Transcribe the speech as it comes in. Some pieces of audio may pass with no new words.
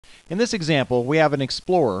In this example, we have an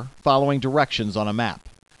explorer following directions on a map.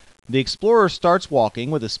 The explorer starts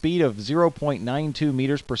walking with a speed of 0.92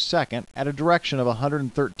 meters per second at a direction of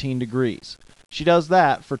 113 degrees. She does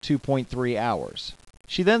that for 2.3 hours.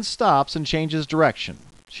 She then stops and changes direction.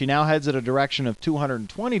 She now heads at a direction of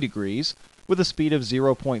 220 degrees with a speed of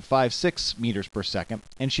 0.56 meters per second,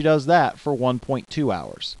 and she does that for 1.2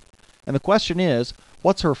 hours. And the question is,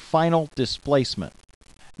 what's her final displacement?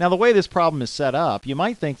 Now, the way this problem is set up, you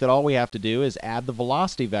might think that all we have to do is add the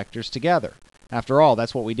velocity vectors together. After all,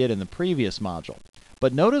 that's what we did in the previous module.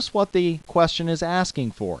 But notice what the question is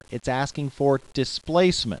asking for. It's asking for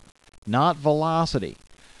displacement, not velocity.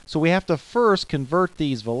 So we have to first convert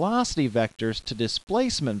these velocity vectors to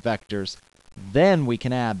displacement vectors, then we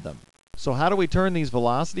can add them. So how do we turn these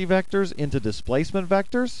velocity vectors into displacement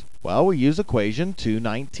vectors? Well, we use equation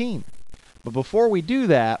 219. But before we do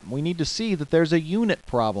that, we need to see that there's a unit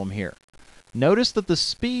problem here. Notice that the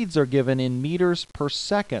speeds are given in meters per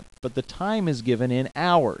second, but the time is given in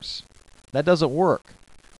hours. That doesn't work.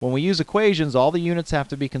 When we use equations, all the units have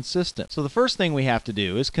to be consistent. So the first thing we have to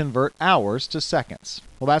do is convert hours to seconds.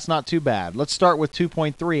 Well, that's not too bad. Let's start with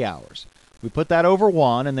 2.3 hours. We put that over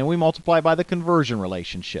 1, and then we multiply by the conversion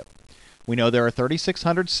relationship. We know there are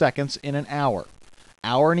 3,600 seconds in an hour.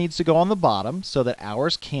 Hour needs to go on the bottom so that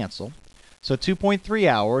hours cancel. So 2.3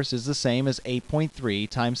 hours is the same as 8.3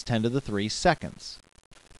 times 10 to the 3 seconds.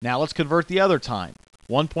 Now let's convert the other time.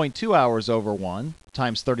 1.2 hours over 1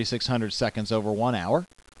 times 3,600 seconds over 1 hour.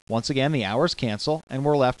 Once again, the hours cancel, and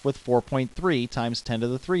we're left with 4.3 times 10 to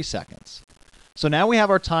the 3 seconds. So now we have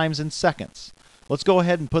our times in seconds. Let's go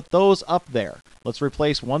ahead and put those up there. Let's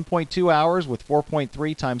replace 1.2 hours with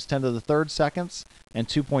 4.3 times 10 to the 3rd seconds, and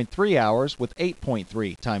 2.3 hours with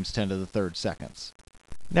 8.3 times 10 to the 3rd seconds.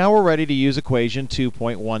 Now we're ready to use equation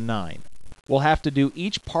 2.19. We'll have to do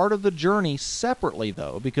each part of the journey separately,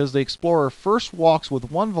 though, because the explorer first walks with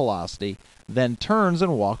one velocity, then turns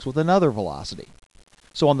and walks with another velocity.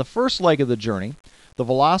 So on the first leg of the journey, the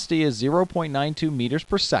velocity is 0.92 meters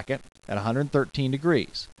per second at 113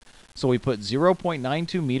 degrees. So we put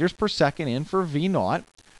 0.92 meters per second in for v0.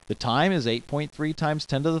 The time is 8.3 times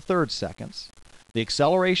 10 to the 3rd seconds. The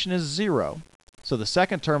acceleration is 0, so the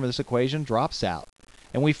second term of this equation drops out.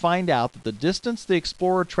 And we find out that the distance the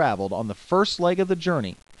explorer traveled on the first leg of the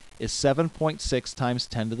journey is 7.6 times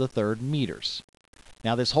 10 to the 3rd meters.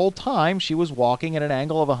 Now this whole time she was walking at an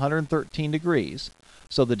angle of 113 degrees,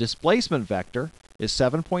 so the displacement vector is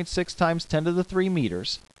 7.6 times 10 to the 3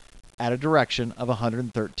 meters at a direction of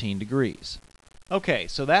 113 degrees. Okay,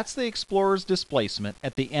 so that's the explorer's displacement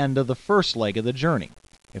at the end of the first leg of the journey.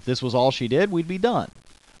 If this was all she did, we'd be done.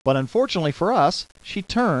 But unfortunately for us, she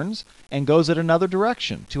turns and goes at another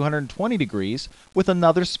direction, 220 degrees, with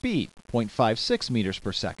another speed, 0.56 meters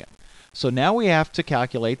per second. So now we have to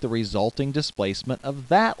calculate the resulting displacement of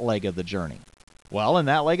that leg of the journey. Well, in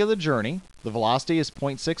that leg of the journey, the velocity is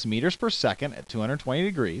 0.6 meters per second at 220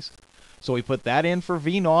 degrees. So we put that in for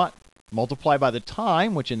v0, multiply by the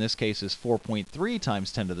time, which in this case is 4.3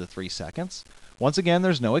 times 10 to the 3 seconds. Once again,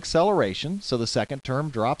 there's no acceleration, so the second term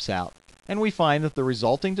drops out. And we find that the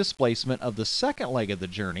resulting displacement of the second leg of the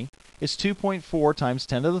journey is 2.4 times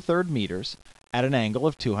 10 to the 3rd meters at an angle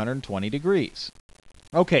of 220 degrees.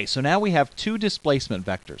 Okay, so now we have two displacement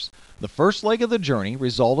vectors. The first leg of the journey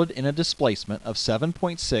resulted in a displacement of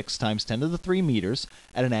 7.6 times 10 to the 3 meters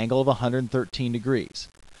at an angle of 113 degrees.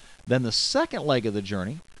 Then the second leg of the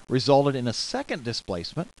journey resulted in a second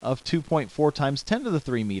displacement of 2.4 times 10 to the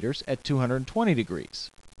 3 meters at 220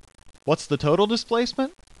 degrees. What's the total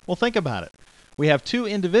displacement? Well, think about it. We have two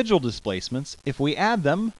individual displacements. If we add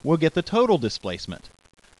them, we'll get the total displacement.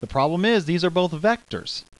 The problem is these are both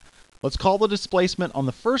vectors. Let's call the displacement on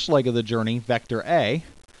the first leg of the journey vector A,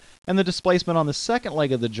 and the displacement on the second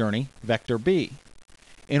leg of the journey vector B.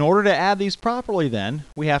 In order to add these properly then,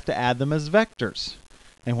 we have to add them as vectors.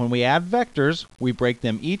 And when we add vectors, we break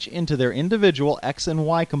them each into their individual x and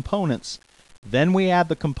y components. Then we add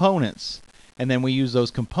the components, and then we use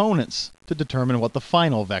those components to determine what the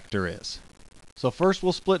final vector is. So first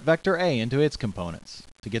we'll split vector A into its components.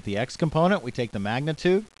 To get the x component, we take the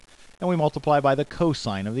magnitude, and we multiply by the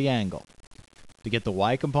cosine of the angle. To get the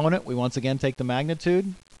y component, we once again take the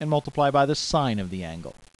magnitude and multiply by the sine of the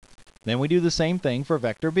angle. Then we do the same thing for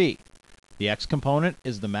vector B. The x component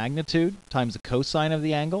is the magnitude times the cosine of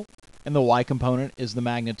the angle, and the y component is the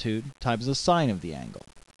magnitude times the sine of the angle.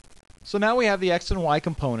 So now we have the x and y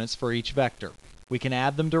components for each vector. We can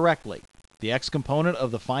add them directly. The x component of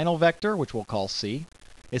the final vector, which we'll call c,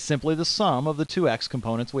 is simply the sum of the two x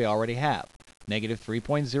components we already have. Negative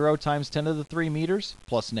 3.0 times 10 to the 3 meters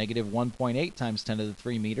plus negative 1.8 times 10 to the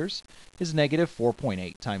 3 meters is negative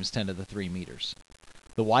 4.8 times 10 to the 3 meters.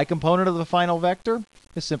 The y component of the final vector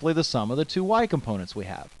is simply the sum of the two y components we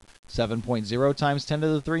have. 7.0 times 10 to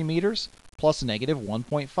the 3 meters plus negative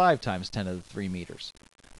 1.5 times 10 to the 3 meters.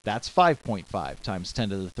 That's 5.5 times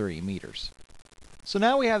 10 to the 3 meters. So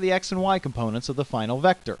now we have the x and y components of the final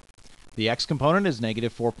vector. The x component is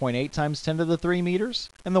negative 4.8 times 10 to the 3 meters,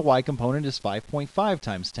 and the y component is 5.5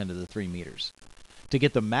 times 10 to the 3 meters. To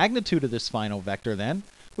get the magnitude of this final vector then,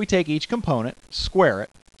 we take each component, square it,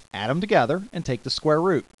 add them together, and take the square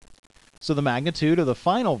root. So the magnitude of the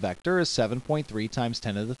final vector is 7.3 times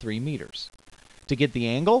 10 to the 3 meters. To get the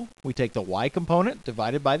angle, we take the y component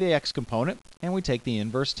divided by the x component, and we take the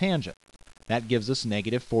inverse tangent. That gives us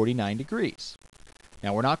negative 49 degrees.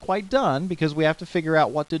 Now we're not quite done because we have to figure out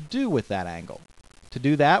what to do with that angle. To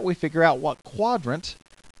do that, we figure out what quadrant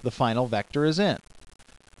the final vector is in.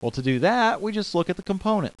 Well, to do that, we just look at the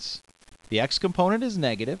components. The x component is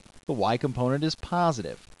negative, the y component is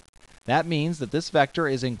positive. That means that this vector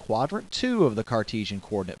is in quadrant 2 of the Cartesian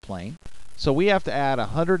coordinate plane, so we have to add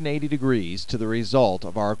 180 degrees to the result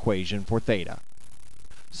of our equation for theta.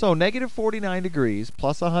 So negative 49 degrees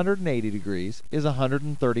plus 180 degrees is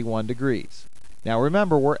 131 degrees. Now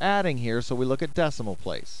remember, we're adding here, so we look at decimal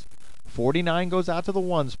place. 49 goes out to the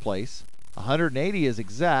ones place. 180 is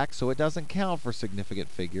exact, so it doesn't count for significant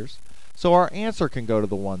figures. So our answer can go to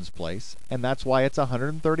the ones place, and that's why it's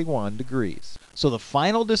 131 degrees. So the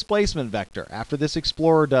final displacement vector after this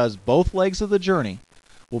explorer does both legs of the journey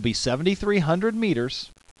will be 7,300 meters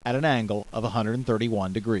at an angle of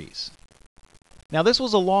 131 degrees. Now this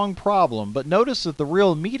was a long problem, but notice that the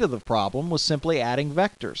real meat of the problem was simply adding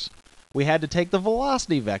vectors. We had to take the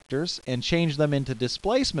velocity vectors and change them into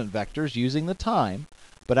displacement vectors using the time,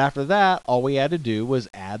 but after that, all we had to do was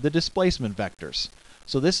add the displacement vectors.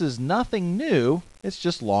 So this is nothing new, it's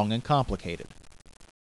just long and complicated.